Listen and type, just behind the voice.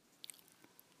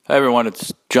Hi, everyone.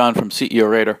 It's John from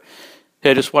CEO Raider.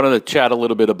 Hey, I just wanted to chat a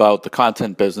little bit about the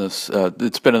content business.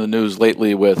 It's been in the news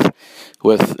lately with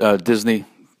Disney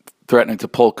threatening to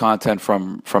pull content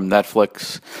from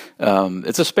Netflix.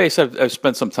 It's a space I've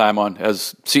spent some time on,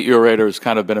 as CEO Raider has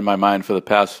kind of been in my mind for the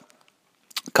past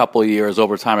couple of years.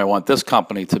 Over time, I want this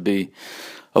company to be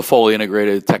a fully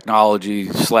integrated technology /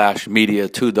 media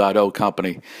 2.0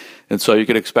 company. And so you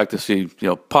could expect to see,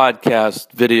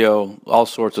 podcast, video, all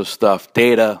sorts of stuff,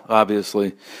 data,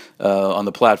 obviously, on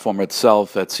the platform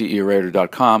itself at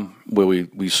ceoraider.com, where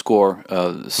we score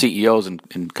CEOs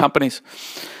and companies.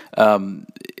 And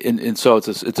so it's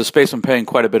a space I'm paying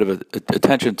quite a bit of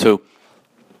attention to.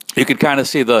 You could kind of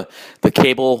see the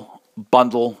cable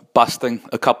bundle busting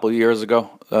a couple of years ago.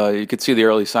 You could see the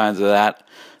early signs of that.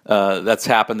 That's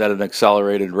happened at an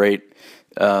accelerated rate.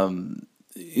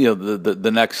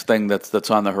 The next thing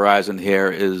that's on the horizon here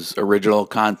is original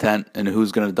content and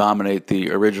who's going to dominate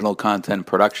the original content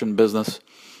production business.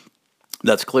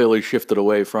 That's clearly shifted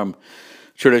away from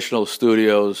traditional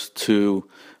studios to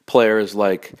players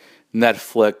like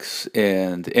Netflix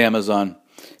and Amazon.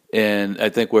 And I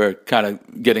think we're kind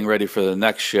of getting ready for the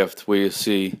next shift where you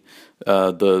see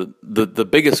the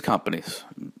biggest companies,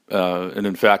 and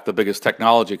in fact the biggest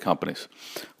technology companies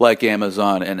like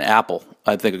Amazon and Apple,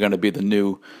 I think are going to be the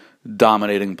new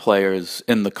dominating players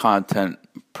in the content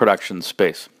production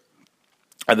space.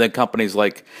 I think companies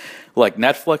like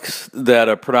Netflix that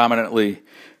are predominantly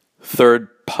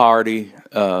third-party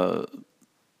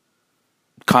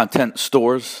content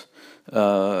stores,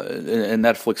 and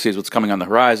Netflix sees what's coming on the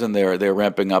horizon. They're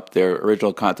ramping up their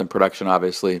original content production,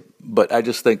 obviously, but I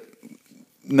just think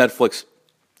Netflix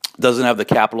doesn't have the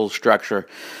capital structure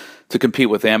to compete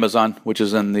with Amazon, which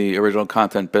is in the original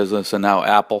content business, and now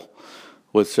Apple,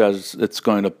 which says it's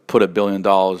going to put $1 billion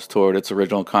toward its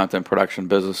original content production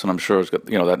business, and I'm sure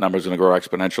that number is going to grow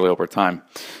exponentially over time.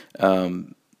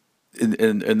 And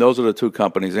those are the two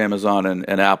companies, Amazon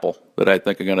and Apple, that I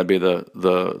think are going to be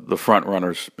the front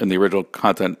runners in the original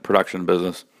content production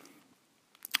business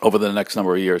over the next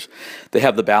number of years. They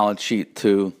have the balance sheet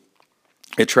to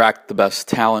attract the best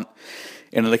talent.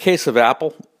 And in the case of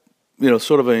Apple,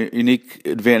 sort of a unique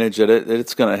advantage that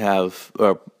it's going to have,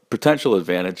 or potential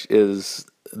advantage, is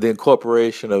the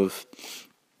incorporation of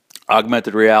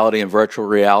augmented reality and virtual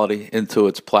reality into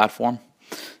its platform,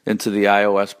 into the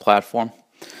iOS platform.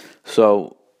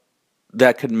 So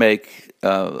that could make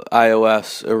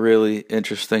iOS a really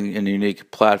interesting and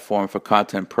unique platform for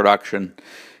content production,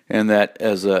 and that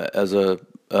as a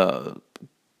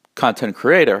content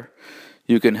creator,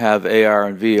 you can have AR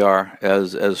and VR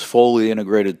as fully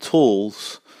integrated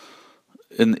tools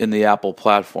in the Apple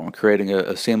platform, creating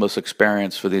a seamless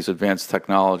experience for these advanced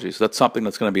technologies. That's something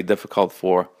that's going to be difficult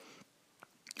for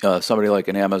somebody like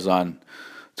an Amazon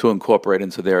to incorporate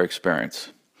into their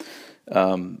experience.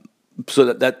 So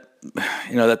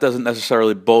that doesn't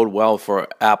necessarily bode well for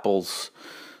Apple's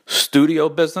studio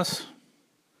business,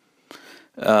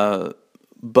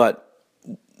 but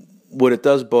what it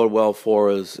does bode well for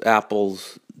is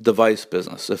Apple's device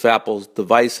business. If Apple's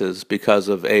devices, because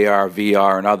of AR,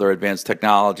 VR, and other advanced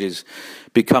technologies,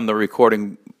 become the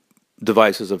recording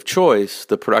devices of choice,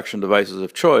 the production devices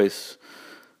of choice,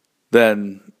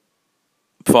 then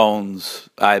phones,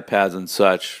 iPads, and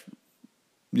such,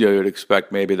 you'd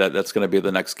expect maybe that's going to be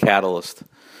the next catalyst,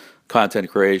 content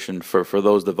creation for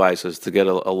those devices to get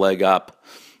a leg up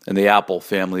in the Apple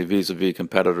family vis-a-vis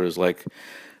competitors like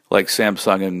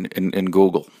Samsung and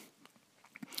Google.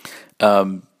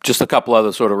 Just a couple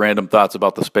other sort of random thoughts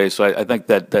about the space. So I think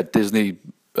that Disney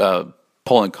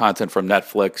pulling content from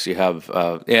Netflix, you have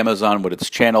Amazon with its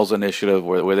Channels initiative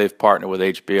where they've partnered with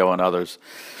HBO and others.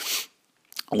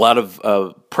 A lot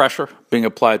of pressure being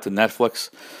applied to Netflix.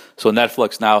 So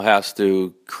Netflix now has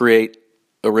to create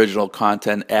original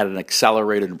content at an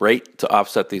accelerated rate to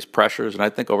offset these pressures. And I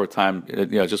think over time,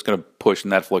 it's just going to push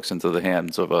Netflix into the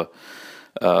hands of an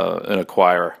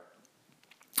acquirer.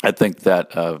 I think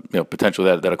that potentially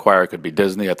that acquirer could be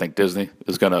Disney. I think Disney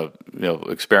is going to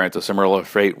experience a similar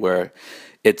fate where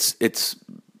its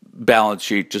balance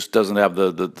sheet just doesn't have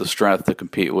the strength to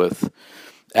compete with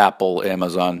Apple,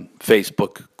 Amazon,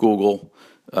 Facebook, Google.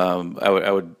 I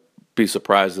would be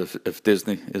surprised if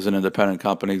Disney is an independent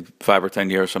company 5 or 10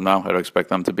 years from now. I'd expect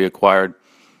them to be acquired.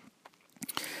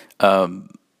 I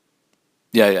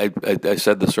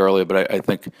said this earlier, but I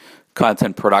think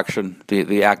content production,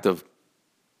 the act of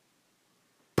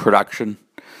production,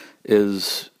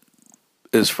 is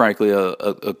frankly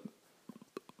a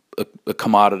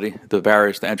commodity. The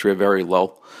barriers to entry are very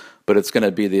low, but it's going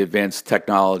to be the advanced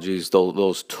technologies,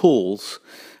 those tools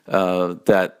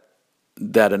that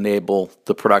that enable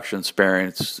the production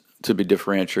experience to be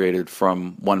differentiated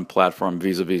from one platform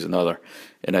vis-a-vis another.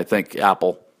 And I think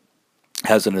Apple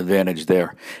has an advantage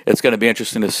there. It's going to be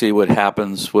interesting to see what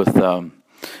happens with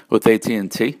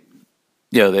AT&T.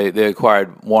 They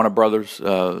acquired Warner Brothers,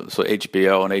 so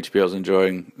HBO, and HBO is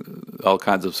enjoying all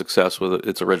kinds of success with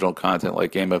its original content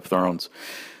like Game of Thrones.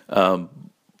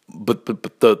 But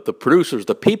the producers,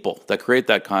 the people that create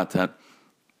that content,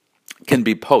 can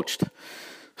be poached.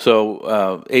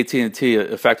 So AT&T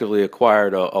effectively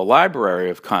acquired a library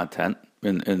of content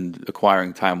in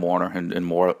acquiring Time Warner and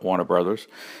Warner Brothers.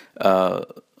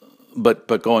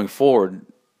 But going forward,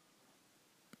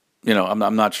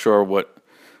 I'm not sure what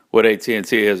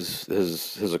AT&T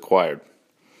has acquired.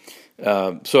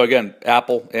 So again,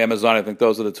 Apple, Amazon, I think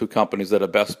those are the two companies that are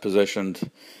best positioned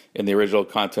in the original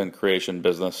content creation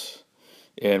business.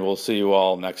 And we'll see you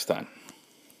all next time.